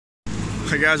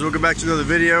Hey guys, welcome back to another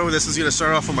video. This is going to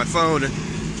start off on my phone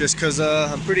just because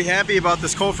I'm pretty happy about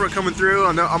this cold front coming through.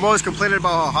 I'm always complaining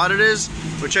about how hot it is,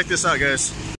 but check this out,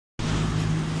 guys.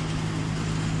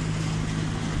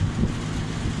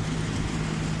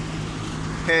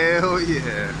 Hell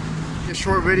yeah. A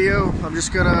short video. I'm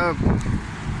just going to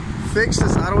fix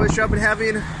this idle issue I've been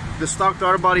having. The stock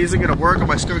throttle body isn't going to work on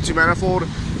my skunk2 manifold.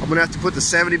 I'm going to have to put the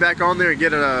 70 back on there and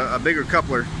get a bigger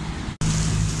coupler.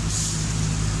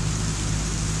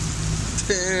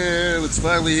 Damn, it's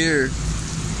finally here.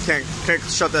 Can't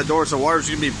shut that door, so water's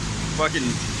gonna be fucking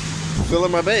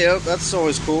filling my bay up. That's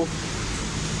always cool.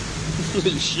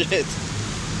 Shit.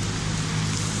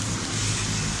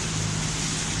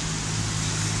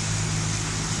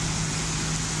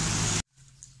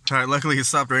 Alright, luckily it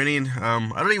stopped raining. I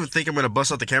don't even think I'm gonna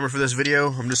bust out the camera for this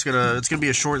video. It's gonna be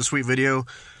a short and sweet video.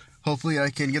 Hopefully I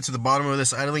can get to the bottom of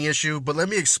this idling issue, but let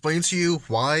me explain to you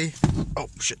why. Oh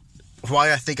shit.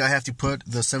 Why I think I have to put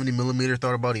the 70mm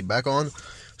throttle body back on.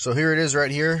 So here it is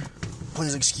right here.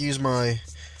 Please excuse my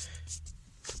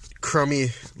crummy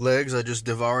legs. I just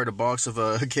devoured a box of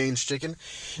Cane's chicken.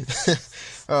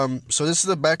 So this is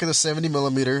the back of the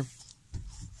 70mm.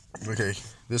 Okay,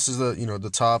 this is the the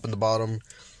top and the bottom,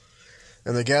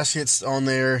 and the gasket's on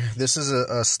there. This is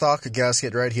a stock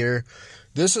gasket right here.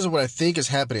 This is what I think is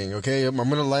happening. Okay, I'm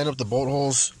gonna line up the bolt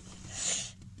holes.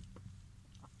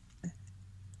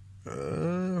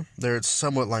 There, it's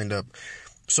somewhat lined up.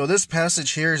 So this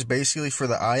passage here is basically for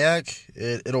the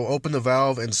IAC. It'll open the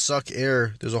valve and suck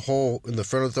air. There's a hole in the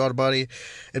front of the throttle body.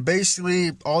 And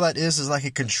basically all that is like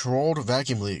a controlled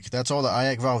vacuum leak. That's all the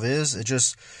IAC valve is.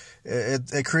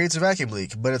 It creates a vacuum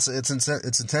leak, but it's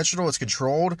intentional. It's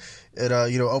controlled. It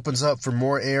opens up for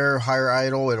more air, higher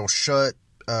idle. It'll shut,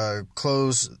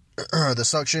 close the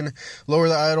suction, lower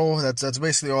the idle. That's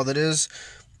basically all that is.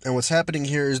 And what's happening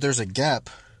here is there's a gap.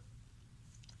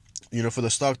 For the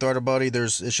stock throttle body,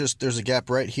 there's a gap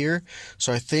right here.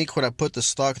 So I think when I put the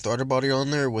stock throttle body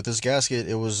on there with this gasket,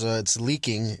 it's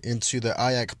leaking into the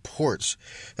IAC ports.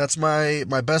 That's my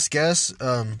best guess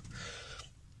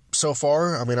so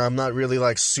far. I mean, I'm not really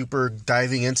like super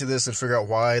diving into this and figure out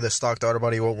why the stock throttle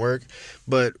body won't work.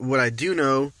 But what I do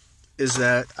know is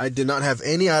that I did not have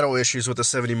any idle issues with the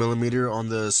 70mm on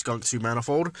the skunk2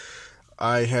 manifold.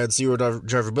 I had zero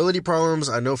drivability problems.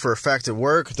 I know for a fact it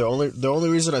worked. The only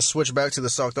reason I switched back to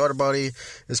the stock throttle body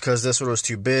is because this one was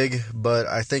too big. But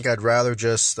I think I'd rather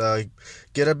just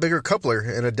get a bigger coupler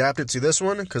and adapt it to this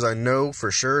one, because I know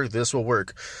for sure this will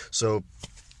work. So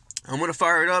I'm going to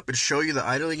fire it up and show you the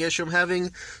idling issue I'm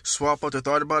having, swap out the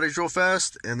throttle bodies real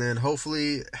fast, and then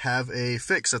hopefully have a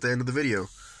fix at the end of the video.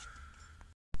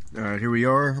 Alright, here we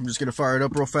are. I'm just going to fire it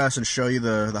up real fast and show you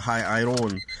the high idle.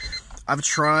 And I've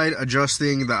tried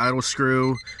adjusting the idle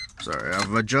screw.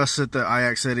 I've adjusted the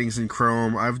IAC settings in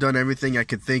Chrome. I've done everything I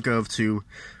could think of to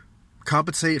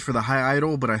compensate for the high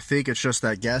idle, but I think it's just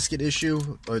that gasket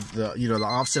issue, or the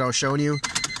offset I was showing you.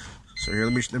 So here,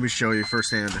 let me show you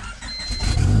firsthand.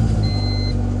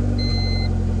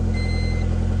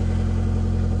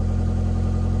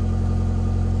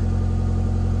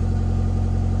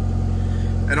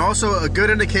 And also, a good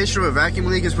indication of a vacuum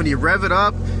leak is when you rev it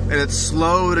up and it's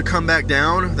slow to come back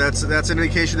down. That's an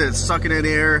indication that it's sucking in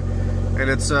air, and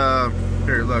it's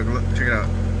here, look, check it out.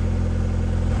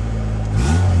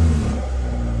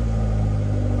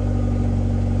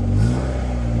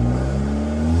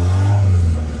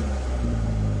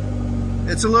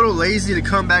 It's a little lazy to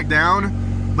come back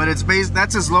down, but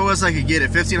that's as low as I could get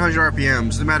at 1500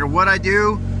 RPMs. No matter what I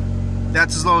do,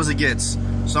 that's as low as it gets.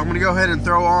 So I'm going to go ahead and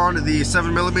throw on the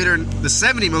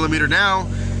 70mm now,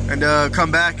 and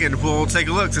come back and we'll take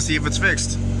a look to see if it's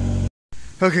fixed.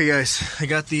 Okay guys, I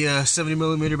got the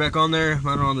 70mm back on there,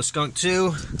 mounted on the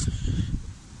skunk2.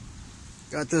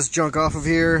 Got this junk off of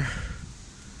here.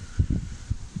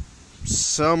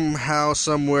 Somehow,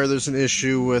 somewhere there's an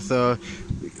issue with,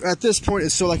 at this point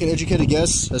it's still like an educated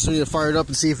guess. I still need to fire it up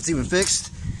and see if it's even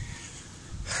fixed.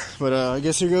 But I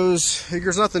guess here goes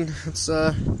nothing. Let's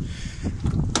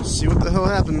see what the hell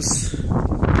happens.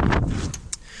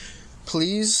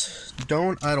 Please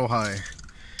don't idle high.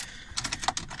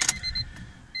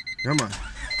 Come on.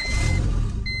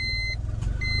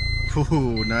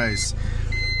 Ooh, nice.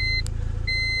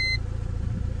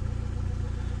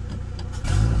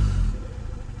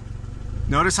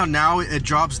 Notice how now it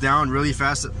drops down really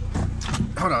fast.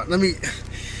 Hold on, let me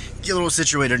get a little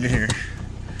situated in here.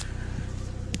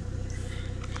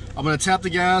 I'm gonna tap the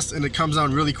gas and it comes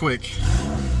down really quick.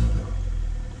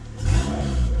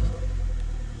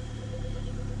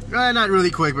 Not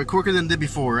really quick, but quicker than it did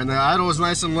before. And the idle is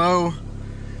nice and low,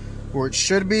 where it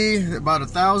should be, about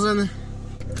 1,000.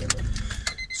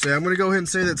 So yeah, I'm gonna go ahead and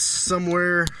say that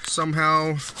somewhere,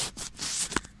 somehow,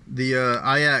 the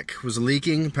IAC was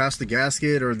leaking past the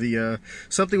gasket, or the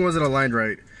something wasn't aligned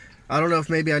right. I don't know if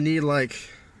maybe I need like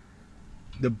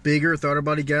the bigger throttle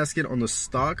body gasket on the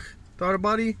stock throttle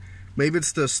body. Maybe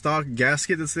it's the stock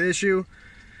gasket that's the issue.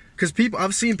 Because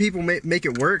I've seen people make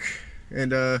it work,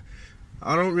 and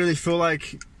I don't really feel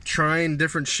like trying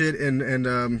different shit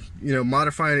and you know,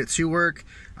 modifying it to work.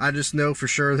 I just know for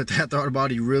sure that throttle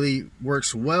body really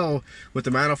works well with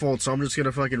the manifold, so I'm just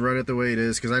gonna fucking run it the way it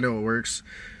is because I know it works.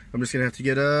 I'm just gonna have to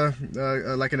get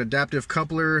like an adaptive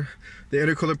coupler. The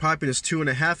intercooler piping is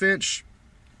 2.5 inch,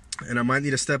 and I might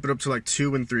need to step it up to like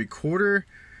 2 3/4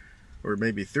 or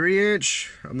maybe 3 inch.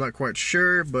 I'm not quite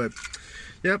sure, but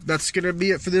yep, that's gonna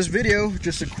be it for this video.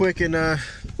 Just a quick and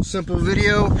simple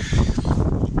video.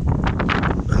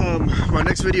 My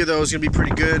next video though is gonna be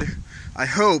pretty good, I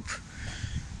hope,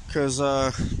 because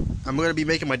I'm gonna be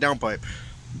making my downpipe.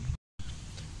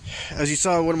 As you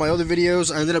saw in one of my other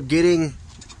videos, I ended up getting,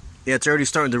 yeah, it's already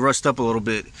starting to rust up a little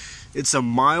bit. It's a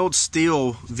mild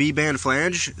steel V-band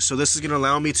flange, so this is gonna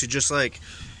allow me to just like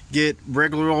get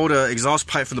regular old exhaust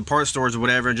pipe from the parts stores or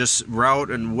whatever and just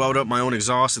route and weld up my own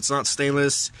exhaust. It's not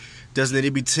stainless, doesn't need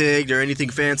to be TIGged or anything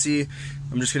fancy.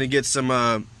 I'm just gonna get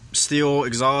some steel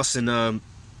exhaust and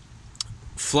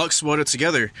flux weld it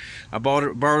together. I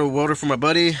borrowed a welder from my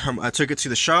buddy. I took it to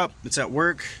the shop. It's at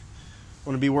work. I'm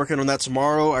gonna be working on that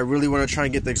tomorrow. I really want to try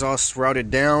and get the exhaust routed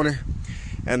down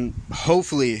and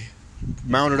hopefully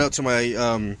mount it up to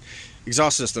my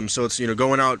exhaust system, so it's, you know,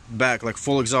 going out back like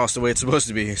full exhaust the way it's supposed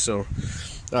to be. So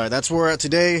alright, that's where we're at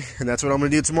today, and that's what I'm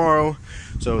gonna do tomorrow.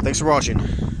 So thanks for watching.